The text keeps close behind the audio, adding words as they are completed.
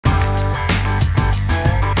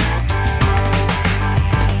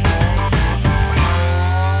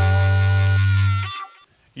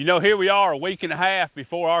You know, here we are a week and a half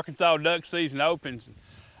before Arkansas duck season opens.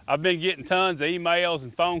 I've been getting tons of emails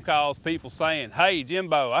and phone calls, people saying, hey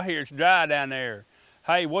Jimbo, I hear it's dry down there.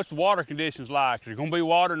 Hey, what's the water conditions like? Is there gonna be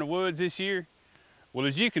water in the woods this year? Well,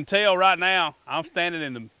 as you can tell right now, I'm standing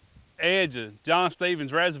in the edge of John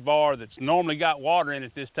Stevens Reservoir that's normally got water in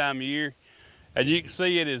it this time of year. And you can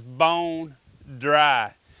see it is bone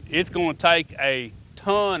dry. It's gonna take a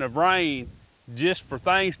ton of rain just for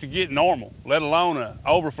things to get normal, let alone an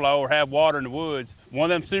overflow or have water in the woods. One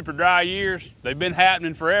of them super dry years, they've been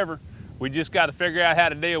happening forever. We just got to figure out how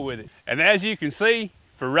to deal with it. And as you can see,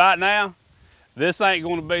 for right now, this ain't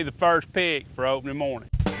going to be the first pick for opening morning.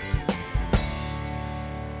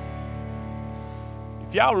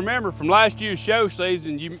 If y'all remember from last year's show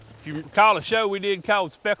season, if you recall a show we did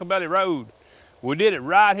called Specklebelly Road, we did it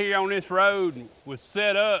right here on this road and was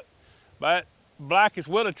set up by blackest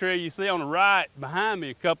willow tree you see on the right behind me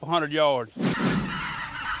a couple 100 yards.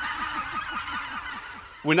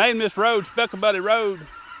 We named this road Specklebelly Road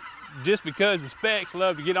just because the specks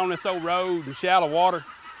love to get on this old road in shallow water,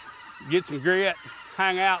 get some grit,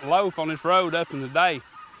 hang out and loaf on this road up in the day.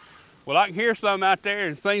 Well, I can hear some out there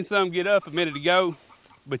and seen some get up a minute ago,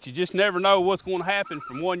 but you just never know what's going to happen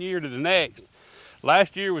from one year to the next.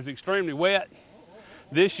 Last year was extremely wet.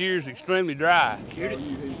 This year's extremely dry.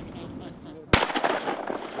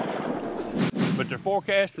 But they're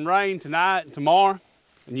forecasting rain tonight and tomorrow,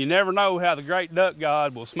 and you never know how the great duck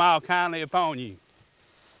god will smile kindly upon you.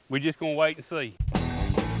 We're just gonna wait and see.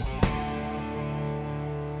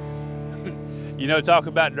 You know, talk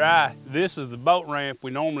about dry, this is the boat ramp we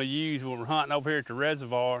normally use when we're hunting over here at the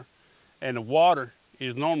reservoir, and the water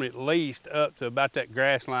is normally at least up to about that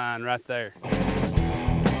grass line right there.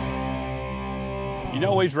 You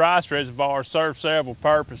know, these rice reservoirs serve several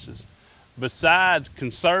purposes. Besides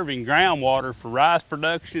conserving groundwater for rice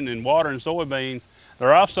production and watering soybeans,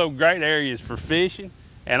 they're also great areas for fishing,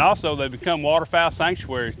 and also they become waterfowl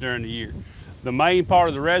sanctuaries during the year. The main part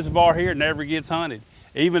of the reservoir here never gets hunted.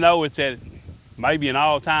 Even though it's at maybe an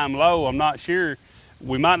all-time low, I'm not sure,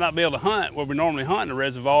 we might not be able to hunt where we normally hunt in the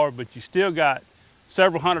reservoir, but you still got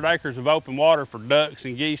several hundred acres of open water for ducks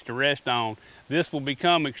and geese to rest on. This will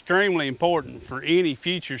become extremely important for any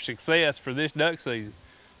future success for this duck season.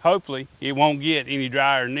 Hopefully, it won't get any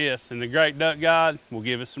drier than this, and the great duck god will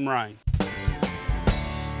give us some rain.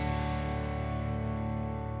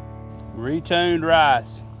 Retuned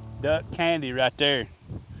rice, duck candy right there.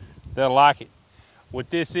 They'll like it. What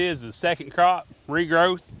this is the second crop,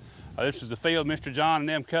 regrowth. This is the field Mr. John and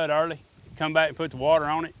them cut early. Come back and put the water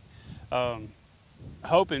on it,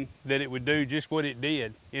 hoping that it would do just what it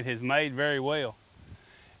did. It has made very well.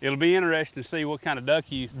 It'll be interesting to see what kind of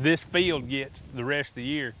duck use this field gets the rest of the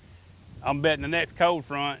year. I'm betting the next cold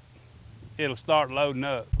front, it'll start loading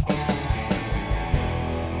up.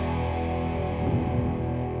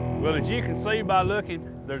 Well, as you can see by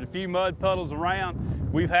looking, there's a few mud puddles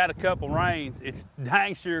around. We've had a couple rains. It's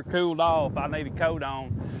dang sure cooled off. I need a coat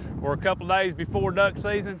on. We're a couple days before duck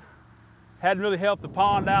season. Hadn't really helped the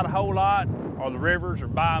pond out a whole lot, or the rivers, or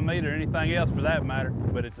biometer, or anything else for that matter,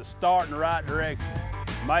 but it's a start in the right direction.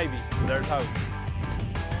 Maybe there's hope.